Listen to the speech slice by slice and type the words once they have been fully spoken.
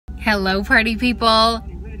Hello, party people.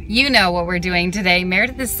 You know what we're doing today.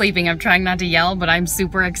 Meredith is sleeping. I'm trying not to yell, but I'm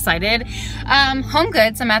super excited.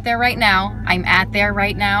 HomeGoods, I'm at there right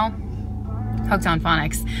now. Hooked on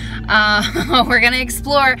phonics. We're gonna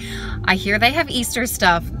explore. I hear they have Easter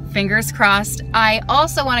stuff. Fingers crossed. I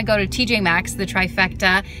also want to go to TJ Maxx, the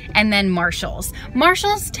trifecta, and then Marshall's.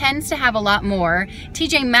 Marshall's tends to have a lot more.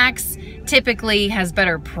 TJ Maxx typically has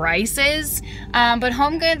better prices, but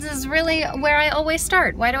HomeGoods is really where I always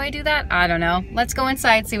start. Why do I do that? I don't know. Let's go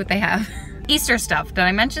inside, see what they have. Easter stuff. Did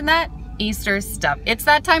I mention that? Easter stuff. It's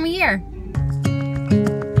that time of year.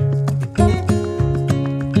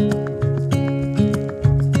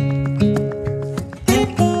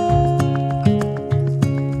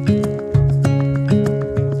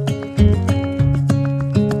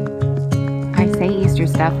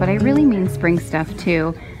 Stuff, but I really mean spring stuff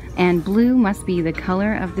too. And blue must be the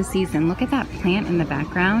color of the season. Look at that plant in the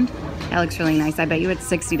background. That looks really nice. I bet you it's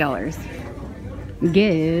 $60.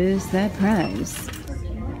 Guess that price.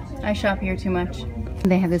 I shop here too much.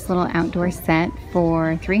 They have this little outdoor set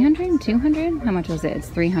for $300, $200. How much was it? It's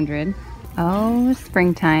 $300. Oh,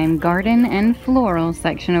 springtime garden and floral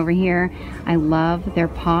section over here. I love their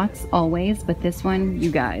pots always, but this one,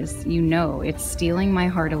 you guys, you know, it's stealing my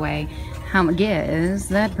heart away. How much is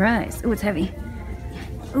that price? Oh, it's heavy.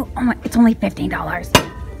 Oh my, it's only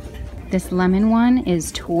 $15. This lemon one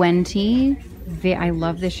is $20. I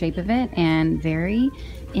love the shape of it and very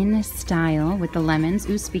in the style with the lemons.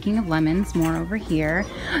 Ooh, speaking of lemons, more over here.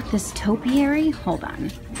 This topiary, hold on.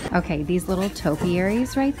 Okay, these little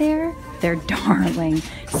topiaries right there, they're darling.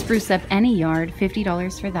 Spruce up any yard,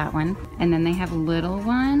 $50 for that one. And then they have little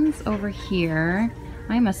ones over here.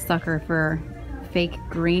 I'm a sucker for fake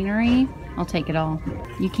greenery. I'll take it all.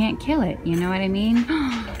 You can't kill it, you know what I mean?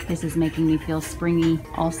 This is making me feel springy.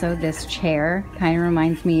 Also, this chair kind of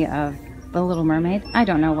reminds me of The Little Mermaid. I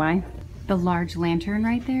don't know why. The large lantern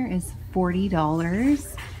right there is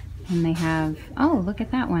 $40. And they have, oh, look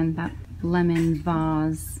at that one. That lemon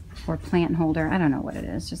vase or plant holder. I don't know what it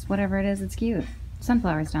is. Just whatever it is, it's cute.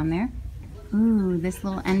 Sunflowers down there. Ooh, this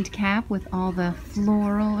little end cap with all the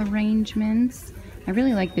floral arrangements. I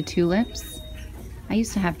really like the tulips. I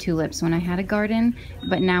used to have tulips when I had a garden,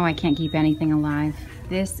 but now I can't keep anything alive.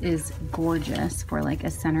 This is gorgeous for like a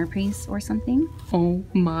centerpiece or something. Oh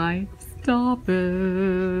my, stop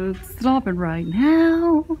it. Stop it right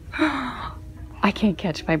now. I can't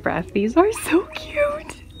catch my breath. These are so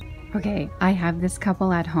cute. Okay, I have this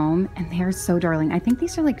couple at home and they're so darling. I think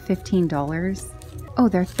these are like $15. Oh,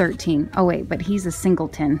 they're $13. Oh wait, but he's a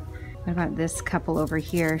singleton. What about this couple over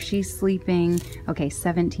here? She's sleeping. Okay,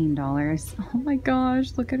 $17. Oh my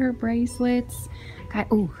gosh, look at her bracelets. God,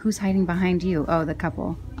 oh, who's hiding behind you? Oh, the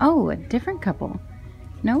couple. Oh, a different couple.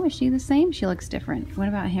 No, is she the same? She looks different. What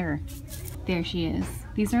about her? There she is.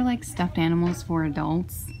 These are like stuffed animals for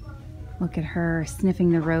adults. Look at her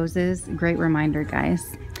sniffing the roses. Great reminder,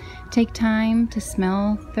 guys. Take time to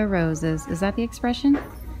smell the roses. Is that the expression?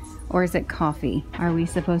 Or is it coffee? Are we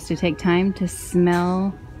supposed to take time to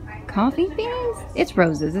smell coffee beans? It's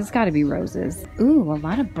roses. It's got to be roses. Ooh, a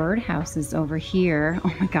lot of birdhouses over here.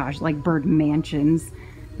 Oh my gosh, like bird mansions.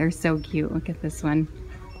 They're so cute. Look at this one.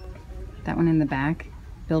 That one in the back.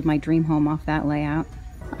 Build my dream home off that layout.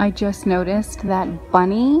 I just noticed that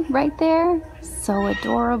bunny right there. So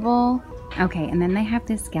adorable. Okay, and then they have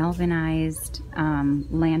this galvanized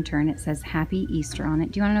lantern. It says Happy Easter on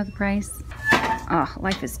it. Do you want to know the price? Oh,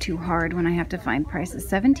 life is too hard when I have to find prices.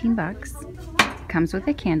 17 bucks. Comes with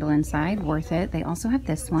a candle inside, worth it. They also have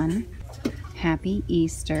this one, Happy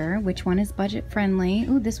Easter. Which one is budget friendly?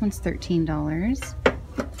 Ooh, this one's $13.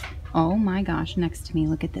 Oh my gosh, next to me,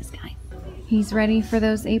 look at this guy. He's ready for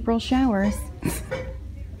those April showers.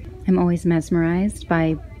 I'm always mesmerized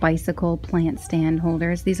by bicycle plant stand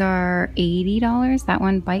holders. These are $80. That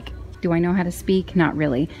one, bike. Do I know how to speak? Not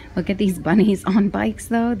really. Look at these bunnies on bikes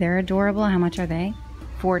though. They're adorable. How much are they?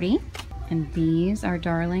 40. And these are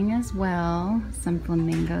darling as well. Some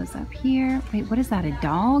flamingos up here. Wait, what is that, a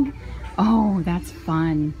dog? Oh, that's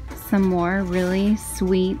fun. Some more really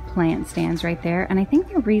sweet plant stands right there. And I think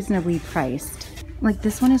they're reasonably priced. Like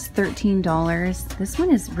this one is $13. This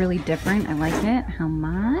one is really different. I like it. How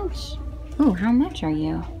much? Ooh, how much are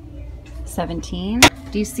you? 17.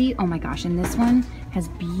 Do you see? Oh my gosh, and this one has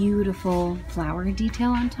beautiful flower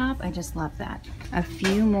detail on top. I just love that. A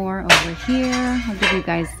few more over here. I'll give you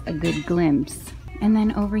guys a good glimpse. And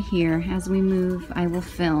then over here, as we move, I will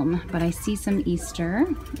film, but I see some Easter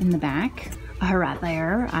in the back. Right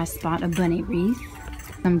there, I spot a bunny wreath.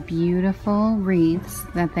 Some beautiful wreaths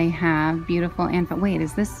that they have. Beautiful and, wait,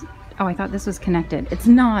 is this Oh, I thought this was connected. It's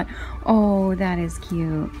not. Oh, that is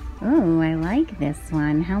cute. Oh, I like this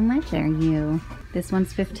one. How much are you? This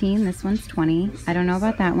one's 15, this one's 20. I don't know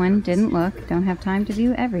about that one. Didn't look. Don't have time to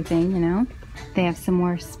do everything, you know. They have some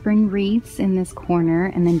more spring wreaths in this corner.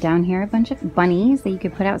 And then down here, a bunch of bunnies that you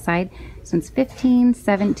could put outside. This one's 15,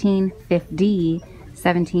 17, 50,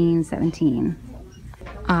 17, 17.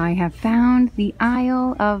 I have found the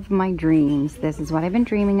aisle of my dreams. This is what I've been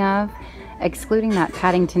dreaming of, excluding that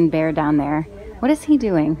Paddington bear down there. What is he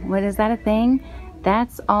doing? What is that a thing?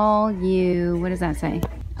 That's all you, what does that say?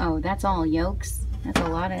 Oh, that's all yolks. That's a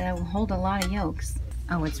lot of, that will hold a lot of yolks.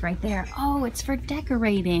 Oh, it's right there. Oh, it's for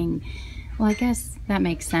decorating. Well, I guess that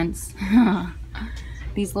makes sense.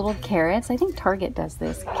 These little carrots, I think Target does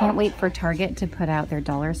this. Can't wait for Target to put out their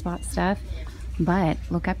dollar spot stuff. But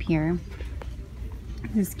look up here.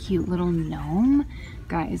 This cute little gnome.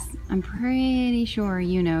 Guys, I'm pretty sure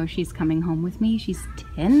you know she's coming home with me. She's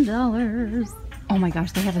 $10. Oh my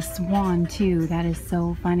gosh, they have a swan too. That is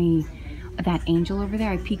so funny. That angel over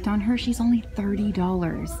there, I peeked on her. She's only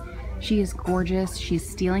 $30. She is gorgeous. She's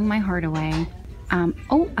stealing my heart away.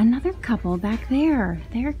 Oh, another couple back there.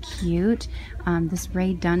 They're cute. This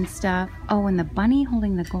Ray Dunn stuff. Oh, and the bunny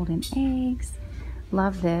holding the golden eggs.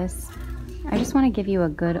 Love this. I just want to give you a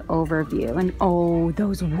good overview. And oh,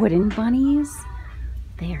 those wooden bunnies.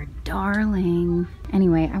 They are darling.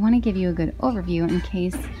 Anyway, I want to give you a good overview in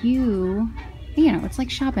case you know, it's like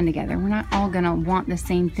shopping together. We're not all gonna want the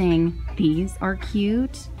same thing. These are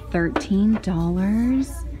cute.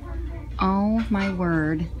 $13. Oh my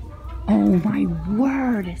word. Oh my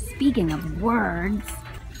word. Speaking of words,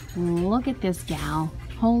 look at this gal.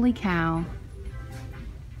 Holy cow.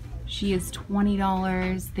 She is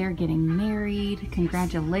 $20. They're getting married.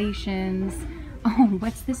 Congratulations. Oh,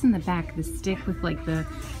 what's this in the back? The stick with like the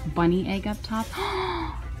bunny egg up top.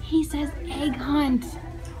 He says egg hunt.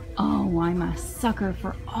 Oh, I'm a sucker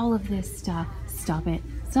for all of this stuff. Stop it.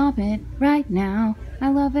 Stop it right now. I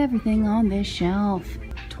love everything on this shelf.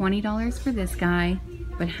 $20 for this guy.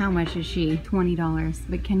 But how much is she? $20.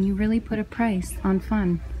 But can you really put a price on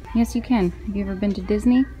fun? Yes, you can. Have you ever been to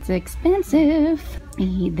Disney? It's expensive.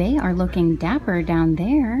 They are looking dapper down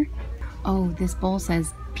there. Oh, this bowl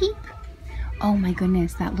says peep. Oh my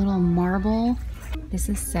goodness, that little marble. This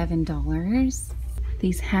is $7.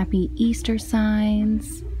 These happy Easter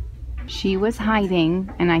signs. She was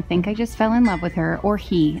hiding, and I think I just fell in love with her, or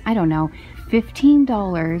he, I don't know.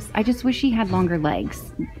 $15. I just wish she had longer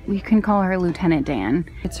legs. We can call her Lieutenant Dan.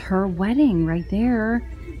 It's her wedding right there.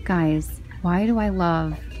 Guys, why do I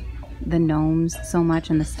love the gnomes so much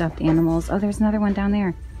and the stuffed animals? Oh, there's another one down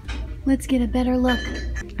there. Let's get a better look.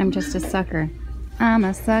 I'm just a sucker. I'm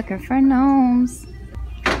a sucker for gnomes.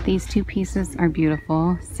 These two pieces are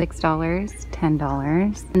beautiful. $6,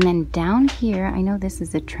 $10. And then down here, I know this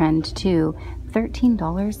is a trend too.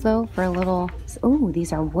 $13 though for a little, oh,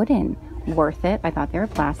 these are wooden. Worth it. I thought they were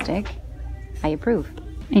plastic. I approve.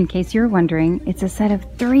 In case you're wondering, it's a set of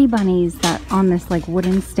 3 bunnies that on this like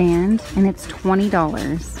wooden stand, and it's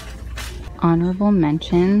 $20. Honorable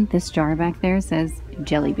mention, this jar back there says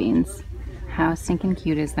jelly beans. How stinking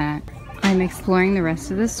cute is that? I'm exploring the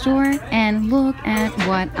rest of the store, and look at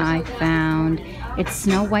what I found. It's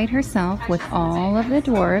Snow White herself with all of the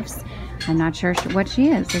dwarfs. I'm not sure what she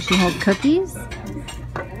is. Does she hold cookies?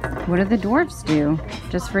 What do the dwarfs do?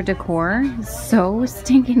 Just for decor? So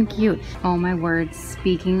stinking cute. Oh my word,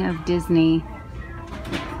 speaking of Disney.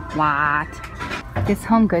 What? This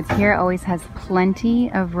HomeGoods here always has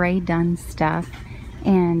plenty of Ray Dunn stuff.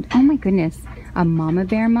 And oh my goodness, a Mama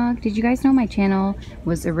Bear mug. Did you guys know my channel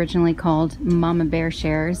was originally called Mama Bear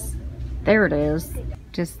Shares? There it is.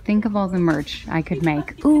 Just think of all the merch I could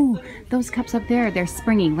make. Ooh, those cups up there, they're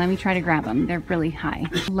springy. Let me try to grab them. They're really high.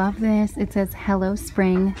 Love this. It says Hello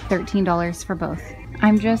Spring, $13 for both.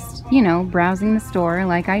 I'm just, you know, browsing the store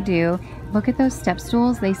like I do. Look at those step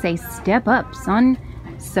stools. They say step up, son.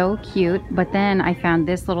 So cute. But then I found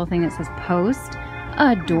this little thing that says post.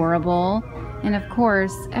 Adorable. And of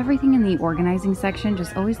course, everything in the organizing section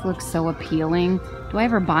just always looks so appealing. Do I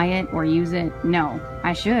ever buy it or use it? No,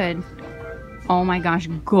 I should. Oh my gosh,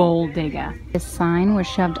 gold digger. This sign was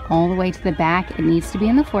shoved all the way to the back. It needs to be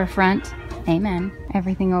in the forefront. Amen.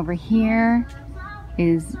 Everything over here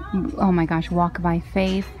is, oh my gosh, walk by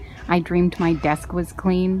faith. I dreamed my desk was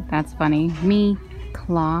clean. That's funny. Me.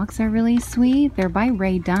 Clocks are really sweet. They're by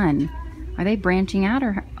Ray Dunn. Are they branching out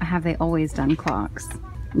or have they always done clocks?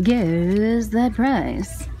 Guess that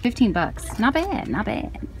price. 15 bucks. Not bad, not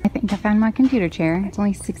bad. I think I found my computer chair. It's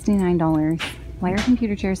only $69. Why are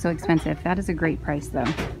computer chairs so expensive? That is a great price though.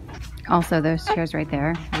 Also those chairs right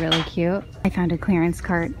there, really cute. I found a clearance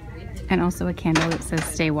cart And also a candle that says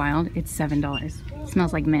Stay Wild. It's $7.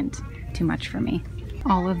 Smells like mint. Too much for me.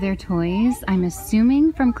 All of their toys, I'm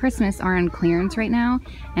assuming from Christmas, are on clearance right now.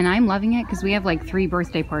 And I'm loving it because we have like 3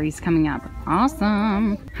 birthday parties coming up.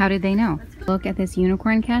 Awesome. How did they know? Look at this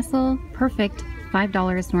unicorn castle. Perfect.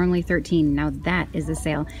 $5, normally $13. Now that is a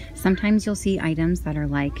sale. Sometimes you'll see items that are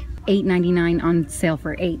like $8.99 on sale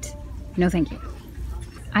for $8. No thank you.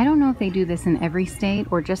 I don't know if they do this in every state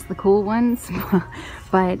or just the cool ones,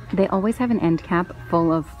 but they always have an end cap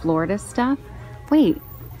full of Florida stuff. Wait,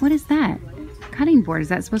 what is that? Cutting board. Is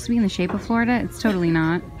that supposed to be in the shape of Florida? It's totally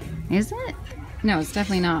not. Is it? No, it's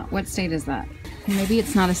definitely not. What state is that? Maybe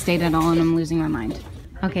it's not a state at all and I'm losing my mind.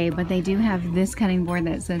 Okay, but they do have this cutting board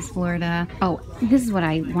that says Florida. Oh, this is what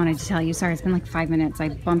I wanted to tell you. Sorry, it's been like 5 minutes. I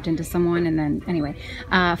bumped into someone and then, anyway.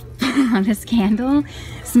 This candle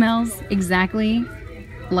smells exactly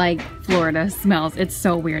like Florida smells. It's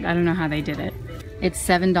so weird. I don't know how they did it. It's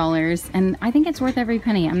 $7 and I think it's worth every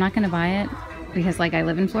penny. I'm not gonna buy it because like I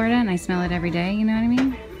live in Florida and I smell it every day, you know what I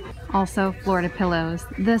mean? Also, Florida pillows,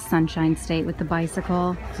 the Sunshine State with the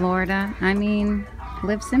bicycle, Florida. I mean,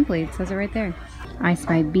 live simply, it says it right there. I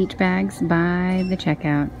Spy beach bags by the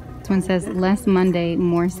checkout. This one says less Monday,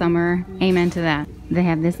 more summer. Amen to that. They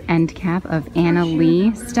have this end cap of Anna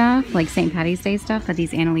Lee stuff, like St. Patty's Day stuff, but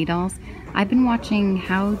these Anna Lee dolls. I've been watching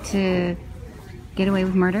How to Get Away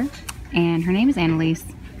with Murder, and her name is Annalise.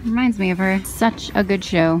 Reminds me of her. Such a good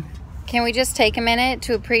show. Can we just take a minute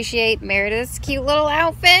to appreciate Meredith's cute little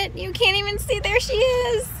outfit? You can't even see, there she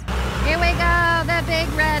is. Here we go, the big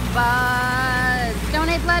red bus.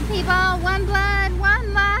 Donate blood, people. One blood,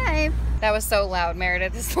 one life. That was so loud,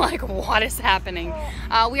 Meredith. It's like, what is happening?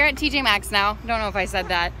 We are at TJ Maxx now. Don't know if I said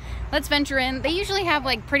that. Let's venture in. They usually have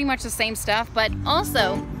like pretty much the same stuff, but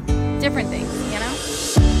also different things, you know?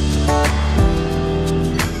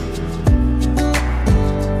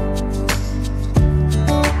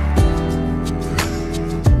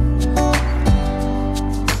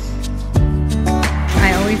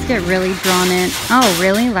 I always get really drawn in. Oh,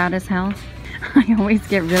 really? Loud as hell? I always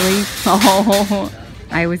get really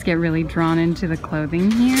drawn into the clothing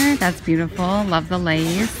here. That's beautiful. Love the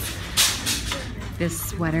lace. This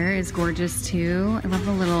sweater is gorgeous too. I love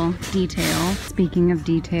the little detail. Speaking of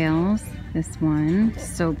details, this one,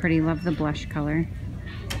 so pretty. Love the blush color.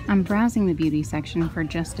 I'm browsing the beauty section for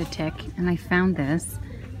just a tick and I found this.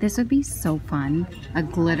 This would be so fun. A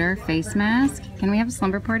glitter face mask. Can we have a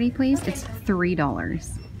slumber party, please? It's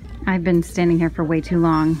 $3. I've been standing here for way too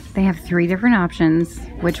long. They have 3 different options.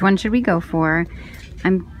 Which one should we go for?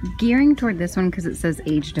 I'm gearing toward this one because it says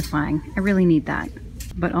age defying. I really need that.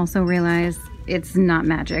 But also realize it's not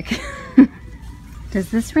magic.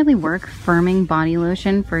 Does this really work? Firming body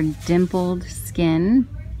lotion for dimpled skin?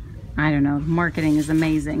 I don't know. Marketing is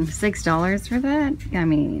amazing. $6 for that? I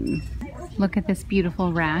mean, look at this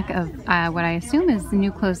beautiful rack of what I assume is the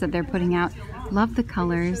new clothes that they're putting out. Love the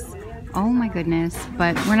colors. Oh my goodness.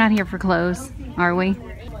 But we're not here for clothes, are we?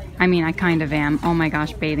 I mean, I kind of am. Oh my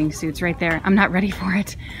gosh, bathing suits right there. I'm not ready for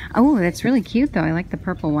it. Oh, that's really cute though. I like the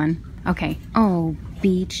purple one. Okay. Oh,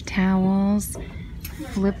 beach towels.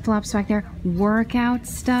 Flip-flops back there. Workout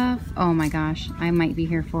stuff. Oh my gosh. I might be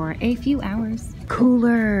here for a few hours.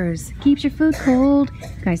 Coolers. Keeps your food cold.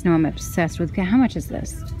 You guys know I'm obsessed with... How much is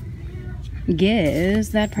this? Guess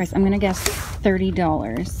that price. I'm going to guess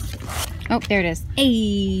 $30. Oh, there it is. Hey,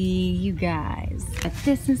 you guys. But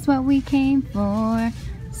this is what we came for.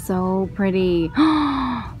 So pretty.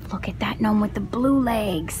 Look at that gnome with the blue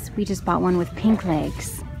legs. We just bought one with pink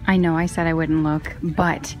legs. I know I said I wouldn't look,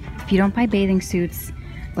 but if you don't buy bathing suits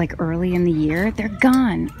like early in the year, they're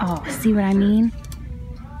gone. Oh, see what I mean?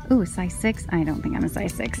 Ooh, size 6? I don't think I'm a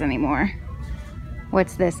size 6 anymore.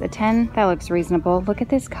 What's this, a 10? That looks reasonable. Look at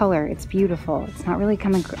this color, it's beautiful. It's not really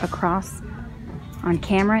coming across on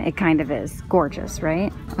camera. It kind of is. Gorgeous,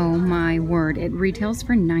 right? Oh my word, it retails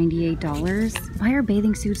for $98. Why are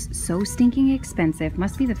bathing suits so stinking expensive?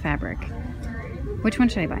 Must be the fabric. Which one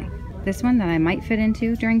should I buy? This one that I might fit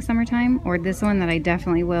into during summertime, or this one that I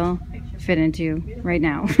definitely will fit into right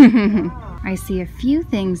now? I see a few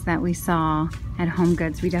things that we saw at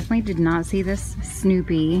HomeGoods. We definitely did not see this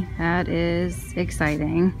Snoopy. That is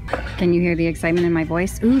exciting. Can you hear the excitement in my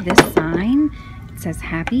voice? Ooh, this sign. It says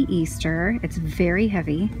Happy Easter. It's very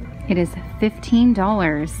heavy. It is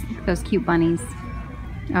 $15. Those cute bunnies.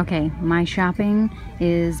 Okay, my shopping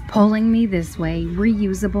is pulling me this way.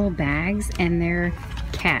 Reusable bags, and they're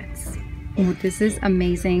cats. Oh, this is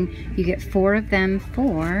amazing. You get 4 of them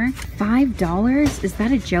for $5. Is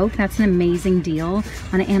that a joke? That's an amazing deal.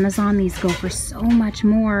 On Amazon, these go for so much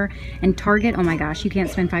more. And Target, oh my gosh, you can't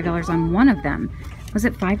spend $5 on one of them. Was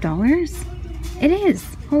it $5? It is.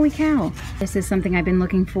 Holy cow. This is something I've been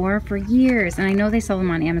looking for years, and I know they sell them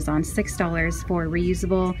on Amazon. $6 for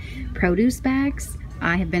reusable produce bags.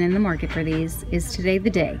 I have been in the market for these. Is today the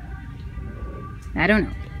day? I don't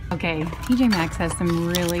know. Okay, TJ Maxx has some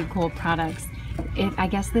really cool products. I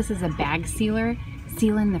guess this is a bag sealer,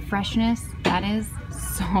 sealing the freshness. That is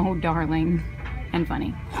so darling and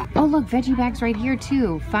funny. Oh look, veggie bags right here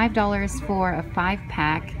too. $5 for a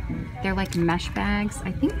 5-pack. They're like mesh bags.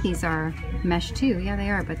 I think these are mesh too. Yeah, they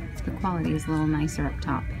are, but the quality is a little nicer up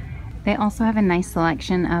top. They also have a nice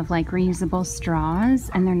selection of like reusable straws,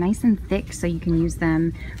 and they're nice and thick so you can use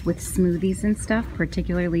them with smoothies and stuff,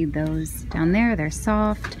 particularly those down there. They're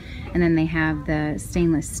soft. And then they have the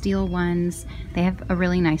stainless steel ones. They have a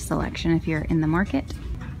really nice selection if you're in the market.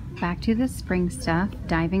 Back to the spring stuff,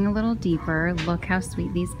 diving a little deeper. Look how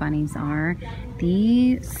sweet these bunnies are.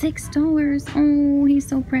 The $6. Oh, he's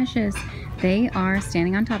so precious. They are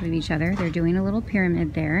standing on top of each other. They're doing a little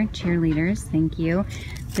pyramid there. Cheerleaders, thank you.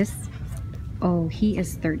 Oh, he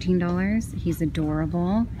is $13. He's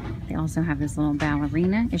adorable. They also have this little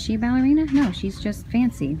ballerina. Is she a ballerina? No, she's just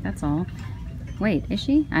fancy, that's all. Wait, is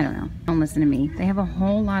she? I don't know. Don't listen to me. They have a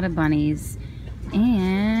whole lot of bunnies,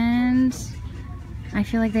 and I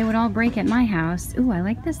feel like they would all break at my house. Ooh, I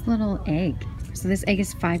like this little egg. So this egg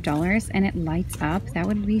is $5 and it lights up. That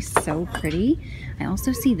would be so pretty. I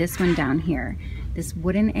also see this one down here. This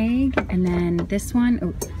wooden egg, and then this one,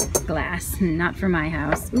 oh, glass, not for my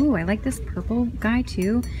house. Ooh, I like this purple guy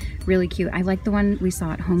too. Really cute. I like the one we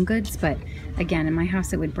saw at HomeGoods, but again, in my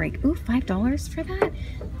house it would break. Ooh, $5 for that?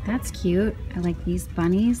 That's cute. I like these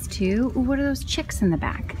bunnies too. Ooh, what are those chicks in the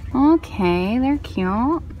back? Okay, they're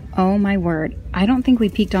cute. Oh my word. I don't think we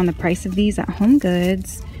peeked on the price of these at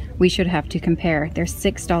HomeGoods. We should have to compare. They're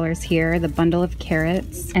 $6 here, the bundle of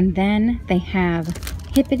carrots. And then they have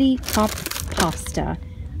Hippity Hop Pasta.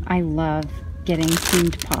 I love getting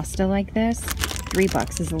themed pasta like this.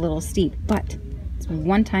 $3 is a little steep, but it's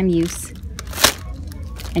one-time use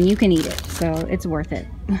and you can eat it, so it's worth it.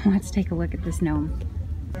 Let's take a look at this gnome.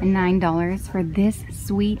 $9 for this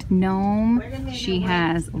sweet gnome. She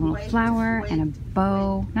has a little flower and a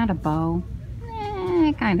bow. Not a bow,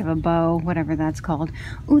 kind of a bow, whatever that's called.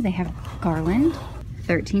 Ooh, they have garland.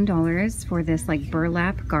 $13 for this like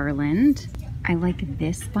burlap garland. I like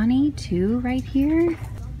this bunny too right here.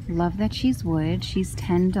 Love that she's wood. She's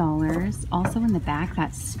 $10. Also in the back,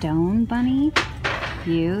 that stone bunny.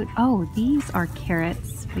 Cute. Oh, these are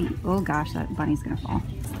carrots. Oh gosh, that bunny's gonna fall.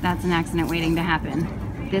 That's an accident waiting to happen.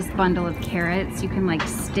 This bundle of carrots you can like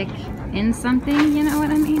stick in something, you know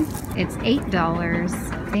what I mean? It's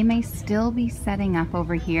 $8. They may still be setting up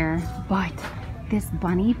over here, but this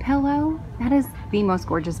bunny pillow, that is the most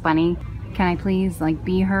gorgeous bunny. Can I please like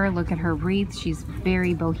be her? Look at her wreath. She's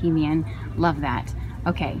very bohemian. Love that.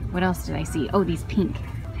 Okay, what else did I see? Oh, these pink,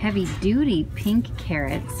 heavy duty pink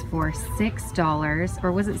carrots for $6,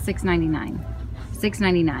 or was it $6.99?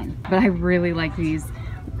 $6.99. But I really like these.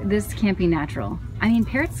 This can't be natural. I mean,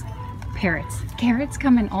 carrots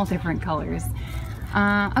come in all different colors.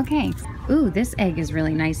 Okay. Ooh, this egg is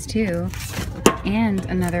really nice too. And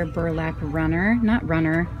another burlap runner. Not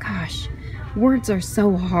runner. Gosh, words are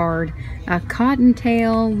so hard. A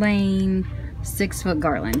cottontail lane 6-foot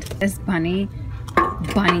garland. This bunny.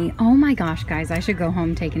 Oh my gosh, guys, I should go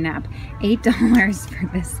home, take a nap. $8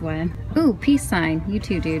 for this one. Ooh, peace sign. You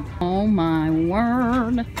too, dude. Oh my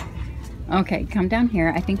word. Okay, come down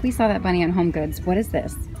here. I think we saw that bunny on HomeGoods. What is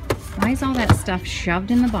this? Why is all that stuff shoved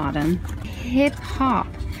in the bottom? Hip hop.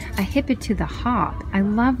 A hip it to the hop. I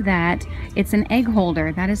love that. It's an egg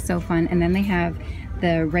holder. That is so fun. And then they have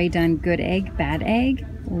the Ray Dunn good egg, bad egg.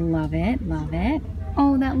 Love it, love it.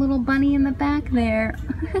 Oh, that little bunny in the back there.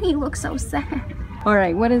 He looks so sad. All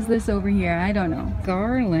right, what is this over here? I don't know.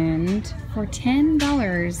 Garland for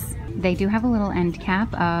 $10. They do have a little end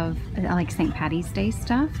cap of like St. Patty's Day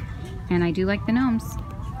stuff. And I do like the gnomes.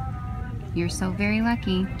 You're so very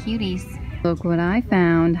lucky, cuties. Look what I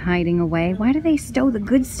found hiding away. Why do they stow the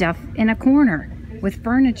good stuff in a corner with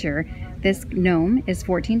furniture? This gnome is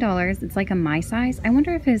 $14. It's like a my size. I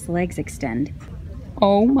wonder if his legs extend.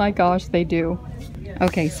 Oh my gosh, they do.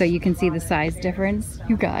 Okay, so you can see the size difference.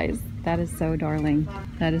 You guys, that is so darling.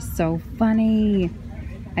 That is so funny.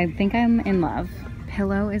 I think I'm in love.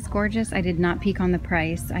 Pillow is gorgeous. I did not peek on the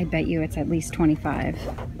price. I bet you it's at least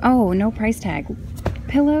 $25. Oh, no price tag.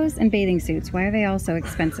 pillows and bathing suits. Why are they all so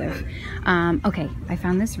expensive? Okay, I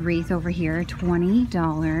found this wreath over here,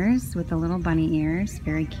 $20 with the little bunny ears.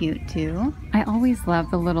 Very cute too. I always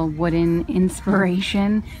love the little wooden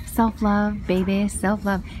inspiration. Self-love, baby,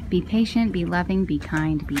 self-love. Be patient, be loving, be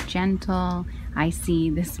kind, be gentle. I see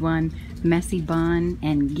this one, messy bun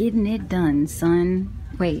and getting it done, son.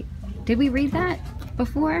 Wait, did we read that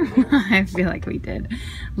before? I feel like we did.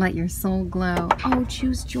 Let your soul glow. Oh,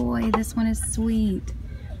 choose joy. This one is sweet.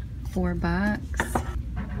 $4.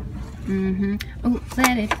 Oh,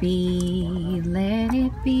 let it be, let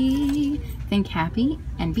it be. Think happy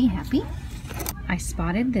and be happy. I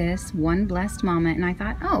spotted this, One Blessed Mama, and I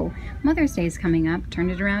thought, oh, Mother's Day is coming up.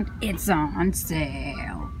 Turned it around, it's on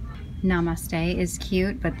sale. Namaste is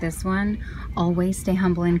cute, but this one, Always Stay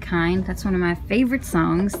Humble and Kind, that's one of my favorite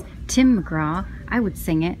songs. Tim McGraw, I would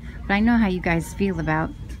sing it, but I know how you guys feel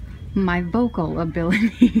about my vocal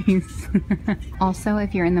abilities. Also,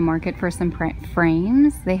 if you're in the market for some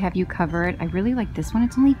frames, they have you covered. I really like this one.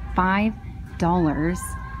 It's only $5.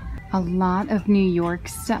 A lot of New York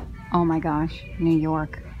stuff. Oh my gosh, New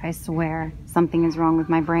York. I swear something is wrong with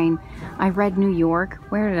my brain. I read New York.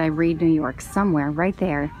 Where did I read New York? Somewhere right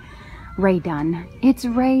there. Ray Dunn. It's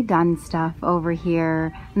Ray Dunn stuff over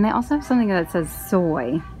here. And they also have something that says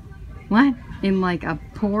soy. What? In like a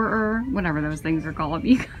pourer, whatever those things are called,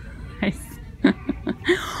 you guys.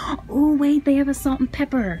 Oh wait, they have a salt and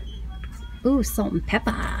pepper. Ooh, salt and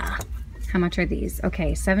pepper. How much are these?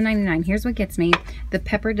 Okay, $7.99. Here's what gets me. The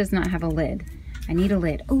pepper does not have a lid. I need a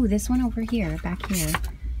lid. Oh, this one over here, back here.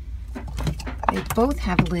 They both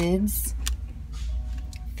have lids.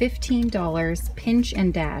 $15, pinch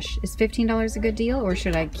and dash. Is $15 a good deal, or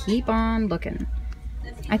should I keep on looking?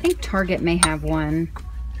 I think Target may have one.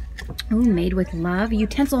 Ooh, Made with Love.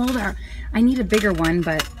 Utensil holder. I need a bigger one,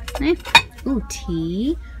 but Ooh,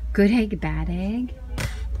 tea. Good egg, bad egg.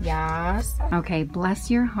 Yes. Okay, Bless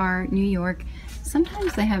Your Heart, New York.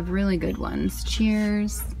 Sometimes they have really good ones.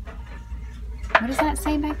 Cheers. What does that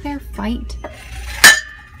say back there? Fight.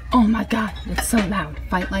 Oh my God, it's so loud.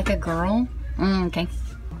 Fight like a girl. Okay.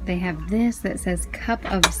 They have this that says Cup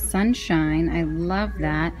of Sunshine. I love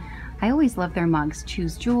that. I always love their mugs.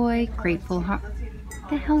 Choose joy, grateful heart. What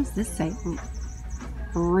the hell does this say?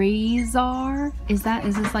 Rezar? Is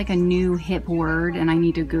this like a new hip word and I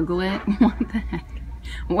need to Google it? What the heck?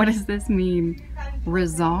 What does this mean?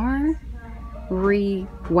 Rezar?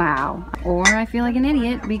 Wow. Or I feel like an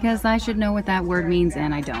idiot because I should know what that word means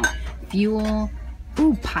and I don't. Fuel.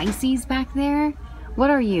 Ooh, Pisces back there. What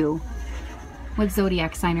are you? What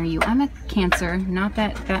zodiac sign are you? I'm a Cancer. Not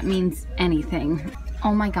that that means anything.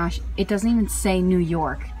 Oh my gosh, it doesn't even say New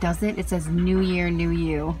York, does it? It says New Year, New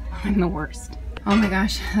You. I'm the worst. Oh my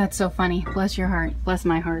gosh, that's so funny. Bless your heart. Bless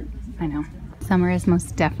my heart. I know. Summer is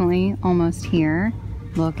most definitely almost here.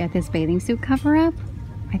 Look at this bathing suit cover up.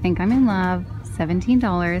 I think I'm in love.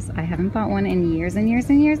 $17. I haven't bought one in years and years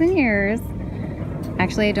and years and years.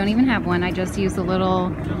 Actually, I don't even have one. I just use a little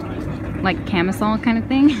like camisole kind of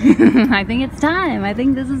thing. I think it's time. I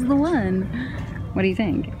think this is the one. What do you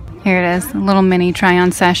think? Here it is, a little mini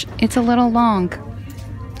try-on sesh. It's a little long.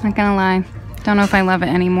 Not gonna lie. Don't know if I love it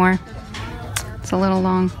anymore. It's a little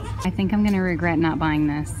long. I think I'm gonna regret not buying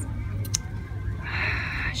this.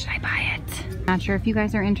 Should I buy it? Not sure if you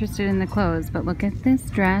guys are interested in the clothes, but look at this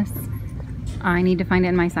dress. I need to find it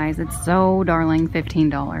in my size. It's so darling,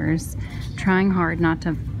 $15. Trying hard not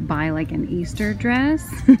to buy like an Easter dress.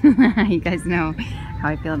 You guys know how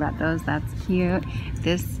I feel about those. That's cute.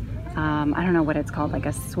 This, I don't know what it's called, like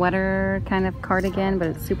a sweater kind of cardigan, but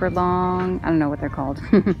it's super long. I don't know what they're called.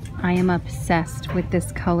 I am obsessed with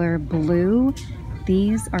this color blue.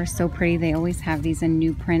 These are so pretty. They always have these in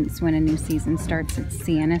new prints when a new season starts. It's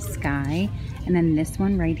Sienna Sky. And then this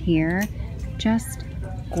one right here, just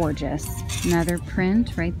gorgeous. Another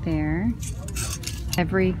print right there.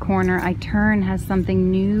 Every corner I turn has something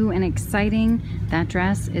new and exciting. That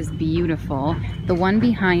dress is beautiful. The one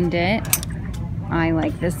behind it, I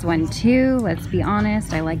like this one too. Let's be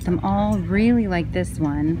honest, I like them all. Really like this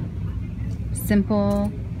one. Simple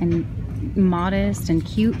and modest and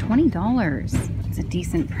cute. $20. It's a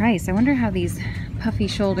decent price. I wonder how these puffy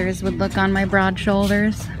shoulders would look on my broad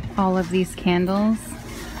shoulders. All of these candles.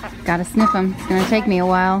 Gotta sniff them. It's gonna take me a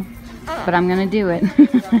while, but I'm gonna do it.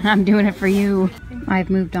 I'm doing it for you. I've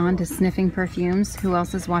moved on to sniffing perfumes. Who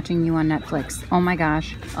else is watching you on Netflix? Oh my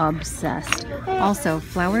gosh, obsessed. Also,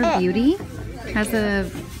 Flower Beauty has a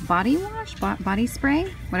body wash, body spray,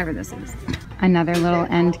 whatever this is. Another little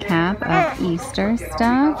end cap of Easter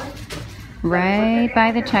stuff right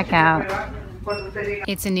by the checkout.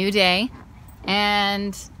 It's a new day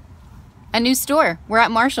and a new store. We're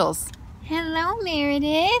at Marshall's. Hello,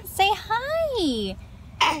 Meredith. Say hi. Say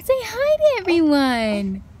hi to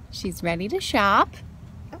everyone. She's ready to shop.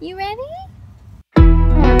 You ready?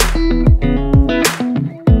 I'm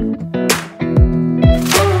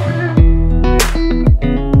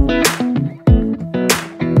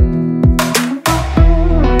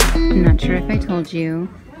not sure if I told you,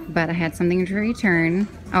 but I had something to return.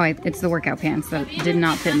 Oh, it's the workout pants that did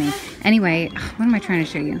not fit me. Anyway, what am I trying to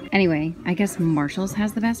show you? Anyway, I guess Marshall's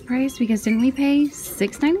has the best price because didn't we pay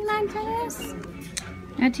 $6.99 for this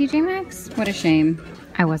at TJ Maxx? What a shame.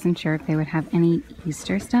 I wasn't sure if they would have any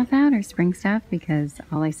Easter stuff out or spring stuff because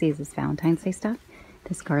all I see is this Valentine's Day stuff.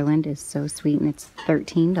 This garland is so sweet and it's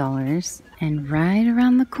 $13. And right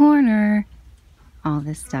around the corner, all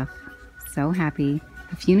this stuff. So happy.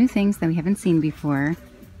 A few new things that we haven't seen before.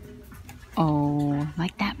 Oh,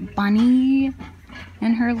 like that bunny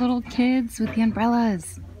and her little kids with the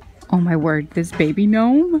umbrellas. Oh my word, this baby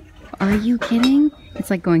gnome? Are you kidding? It's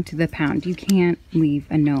like going to the pound. You can't leave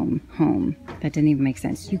a gnome home. That didn't even make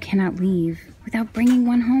sense. You cannot leave without bringing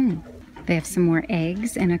one home. They have some more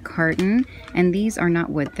eggs in a carton, and these are not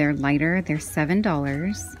wood. They're lighter. They're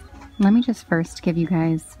 $7. Let me just first give you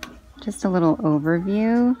guys just a little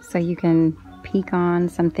overview so you can peek on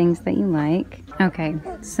some things that you like. Okay,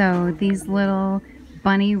 so these little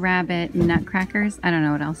bunny rabbit nutcrackers, I don't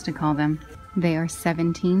know what else to call them. They are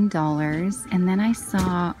 $17. And then I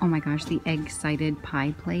saw, oh my gosh, the egg-sided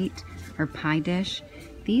pie plate or pie dish.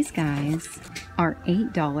 These guys are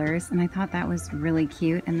 $8 and I thought that was really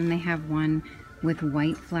cute. And then they have one with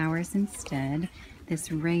white flowers instead.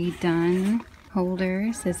 This Ray Dunn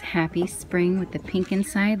holder says Happy Spring with the pink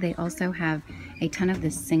inside. They also have a ton of the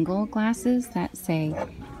single glasses that say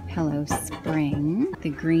Hello Spring, the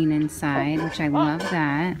green inside, which I love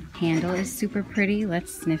that. Handle is super pretty.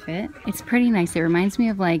 Let's sniff it. It's pretty nice. It reminds me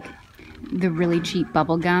of like the really cheap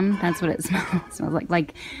bubble gum. That's what it smells. It smells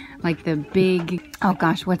like the big, oh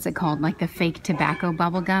gosh, what's it called? Like the fake tobacco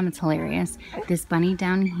bubble gum. It's hilarious. This bunny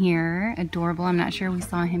down here, adorable. I'm not sure we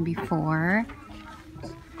saw him before.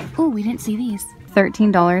 Oh, we didn't see these.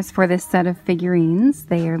 $13 for this set of figurines.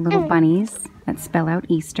 They are little bunnies that spell out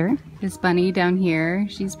Easter. This bunny down here,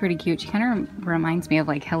 she's pretty cute. She kind of reminds me of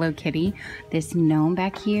like Hello Kitty. This gnome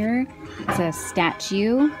back here, it's a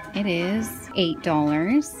statue. It is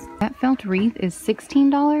 $8. That felt wreath is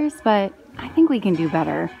 $16, but I think we can do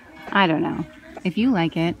better. I don't know. If you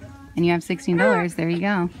like it and you have $16, there you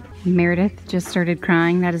go. Meredith just started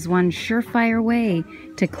crying. That is one surefire way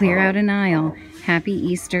to clear out an aisle. Happy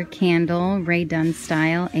Easter candle, Ray Dunn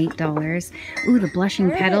style, $8. Ooh, the blushing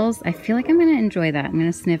petals. I feel like I'm going to enjoy that. I'm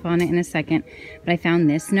going to sniff on it in a second. But I found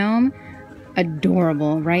this gnome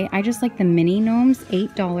adorable, right? I just like the mini gnomes,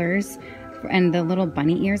 $8. And the little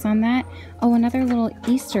bunny ears on that. Oh, another little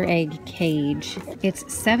Easter egg cage. It's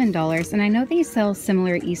 $7. And I know they sell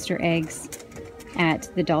similar Easter eggs at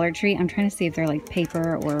the Dollar Tree. I'm trying to see if they're like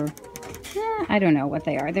paper or I don't know what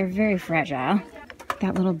they are. They're very fragile.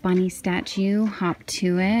 That little bunny statue, hop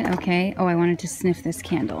to it. Okay. Oh, I wanted to sniff this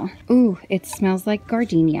candle. Ooh, it smells like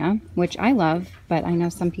gardenia, which I love, but I know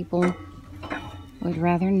some people would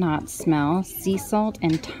rather not smell. Sea salt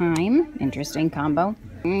and thyme. Interesting combo.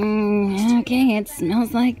 Okay, it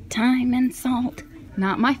smells like thyme and salt.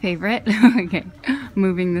 Not my favorite. Okay,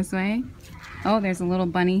 moving this way. Oh, there's a little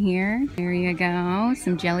bunny here. There you go.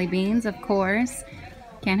 Some jelly beans, of course.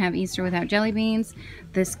 Can't have Easter without jelly beans.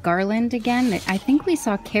 This garland again. I think we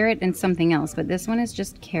saw carrot and something else, but this one is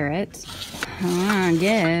just carrot.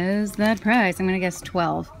 Guess that price. I'm gonna guess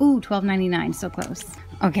 12. Ooh, $12.99. So close.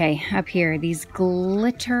 Okay, up here, these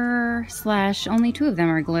glitter slash, only two of them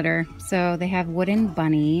are glitter. So they have wooden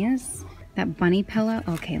bunnies. That bunny pillow.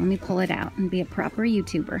 Okay, let me pull it out and be a proper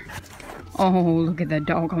YouTuber. Oh, look at the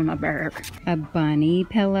dog on the back. A bunny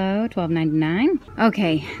pillow, $12.99.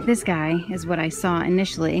 Okay, this guy is what I saw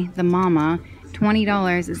initially. The mama,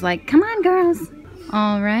 $20 is like, come on, girls.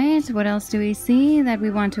 All right, what else do we see that we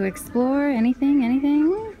want to explore?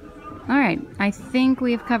 Anything? All right, I think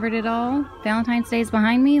we've covered it all. Valentine's Day is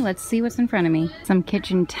behind me. Let's see what's in front of me. Some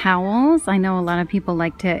kitchen towels. I know a lot of people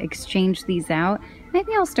like to exchange these out.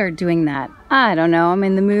 Maybe I'll start doing that. I don't know, I'm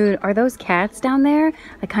in the mood. Are those cats down there?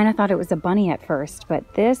 I kind of thought it was a bunny at first,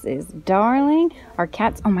 but this is darling. Our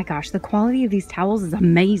cats, oh my gosh, the quality of these towels is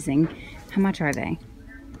amazing. How much are they?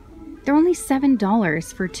 They're only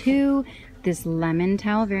 $7 for two. This lemon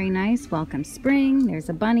towel, very nice. Welcome spring. There's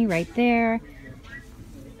a bunny right there.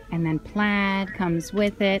 And then plaid comes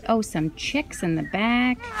with it. Oh, some chicks in the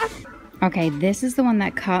back. Okay, this is the one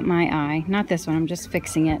that caught my eye. Not this one, I'm just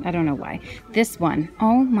fixing it. I don't know why. This one,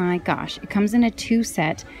 oh my gosh. It comes in a 2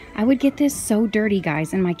 set. I would get this so dirty,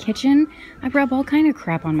 guys. In my kitchen, I rub all kind of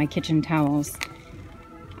crap on my kitchen towels.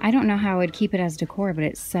 I don't know how I would keep it as decor, but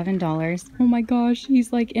it's $7. Oh my gosh,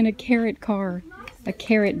 he's like in a carrot car. A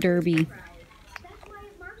carrot derby.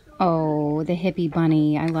 Oh, the hippie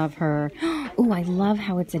bunny. I love her. Oh, I love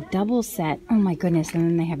how it's a double set. Oh my goodness. And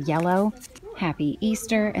then they have yellow. Happy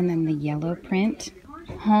Easter. And then the yellow print.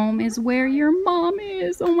 Home is where your mom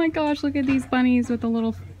is. Oh my gosh, look at these bunnies with a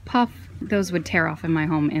little puff. Those would tear off in my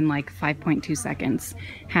home in like 5.2 seconds.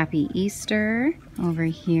 Happy Easter. Over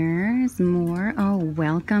here is more. Oh,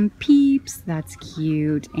 welcome peeps. That's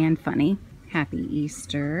cute and funny. Happy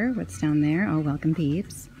Easter. What's down there? Oh, welcome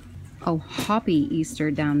peeps. Oh, Hoppy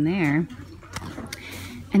Easter down there.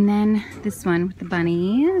 And then this one with the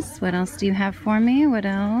bunnies. What else do you have for me? What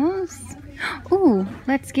else? Ooh,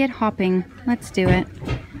 let's get hopping. Let's do it.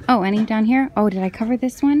 Oh, any down here? Oh, did I cover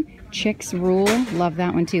this one? Chicks Rule. Love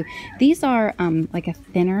that one too. These are like a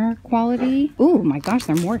thinner quality. Ooh, my gosh,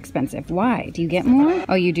 they're more expensive. Why? Do you get more?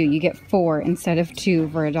 Oh, you do. You get 4 instead of 2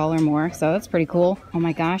 for $1 more. So that's pretty cool. Oh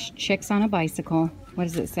my gosh, chicks on a bicycle. What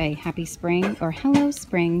does it say? Happy spring or hello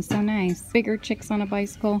spring. So nice. Bigger chicks on a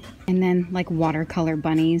bicycle. And then like watercolor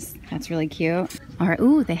bunnies. That's really cute. All right.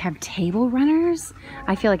 Ooh, they have table runners.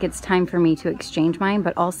 I feel like it's time for me to exchange mine,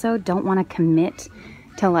 but also don't want to commit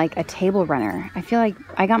to like a table runner. I feel like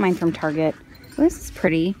I got mine from Target. Oh, this is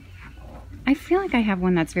pretty. I feel like I have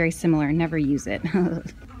one that's very similar. Never use it.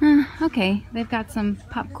 Okay, they've got some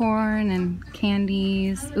popcorn and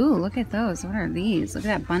candies. Ooh, look at those. What are these? Look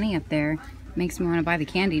at that bunny up there. Makes me want to buy the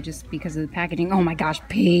candy just because of the packaging. Oh my gosh,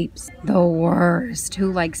 Peeps. The worst.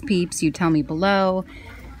 Who likes Peeps? You tell me below.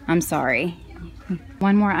 I'm sorry.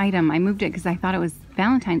 One more item. I moved it because I thought it was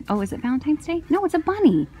Valentine's. Oh, is it Valentine's Day? No, it's a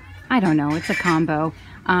bunny. I don't know. It's a combo.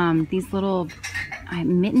 These little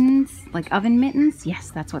mittens, like oven mittens.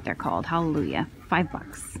 Yes, that's what they're called. Hallelujah.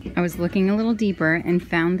 $5. I was looking a little deeper and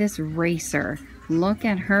found this racer. Look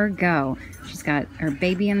at her go. She's got her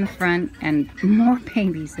baby in the front and more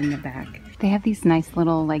babies in the back. They have these nice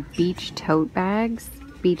little like beach tote bags.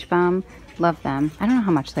 Beach Bum. Love them. I don't know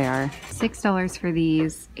how much they are. $6 for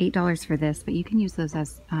these, $8 for this, but you can use those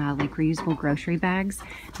as like reusable grocery bags.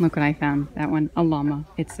 Look what I found. That one, a llama.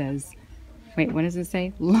 It says, wait, what does it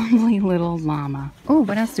say? Lovely little llama. Oh,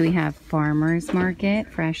 what else do we have? Farmers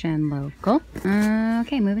Market, fresh and local.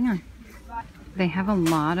 Okay, moving on. They have a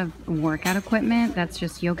lot of workout equipment. That's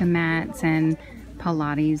just yoga mats and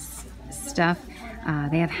Pilates stuff.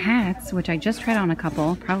 They have hats, which I just tried on a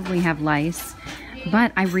couple, probably have lice,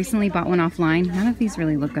 but I recently bought one offline. None of these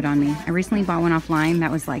really look good on me. I recently bought one offline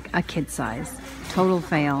that was like a kid size. Total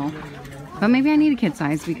fail. But maybe I need a kid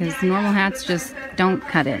size because normal hats just don't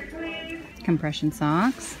cut it. Compression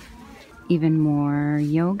socks. Even more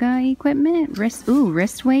yoga equipment.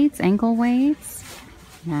 Wrist weights, ankle weights.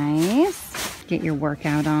 Nice. Get your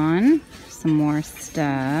workout on. Some more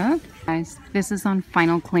stuff. Guys, this is on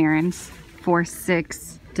final clearance for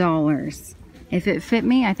 $6. If it fit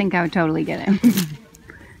me, I think I would totally get it.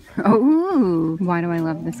 Oh, why do I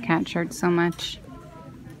love this cat shirt so much?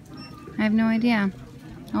 I have no idea.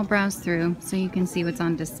 I'll browse through so you can see what's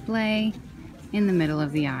on display in the middle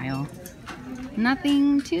of the aisle.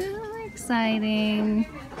 Nothing too exciting.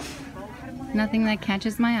 Nothing that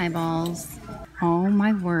catches my eyeballs. Oh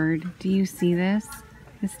my word, do you see this?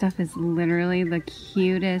 This stuff is literally the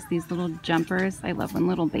cutest. These little jumpers. I love when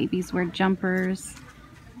little babies wear jumpers.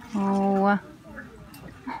 Oh,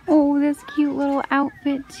 this cute little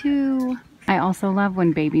outfit too. I also love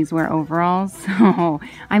when babies wear overalls. Oh,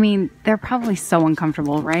 I mean, they're probably so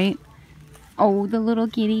uncomfortable, right? Oh, the little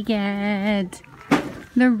kitty cat.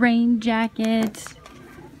 The rain jacket.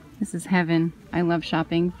 This is heaven. I love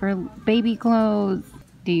shopping for baby clothes.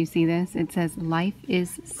 Do you see this? It says, life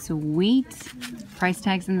is sweet. Price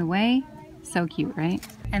tag's in the way. So cute, right?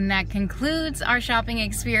 And that concludes our shopping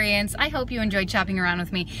experience. I hope you enjoyed shopping around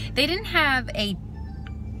with me. They didn't have a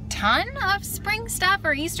ton of spring stuff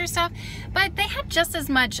or Easter stuff, but they had just as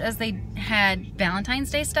much as they had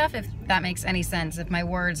Valentine's Day stuff, if that makes any sense. If my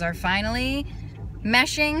words are finally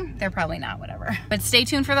meshing, they're probably not, whatever. But stay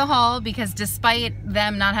tuned for the haul because despite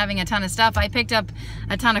them not having a ton of stuff, I picked up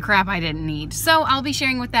a ton of crap I didn't need. So I'll be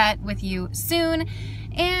sharing that with you soon.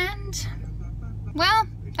 And well,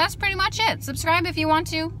 that's pretty much it. Subscribe if you want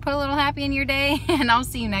to. Put a little happy in your day and I'll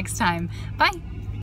see you next time. Bye.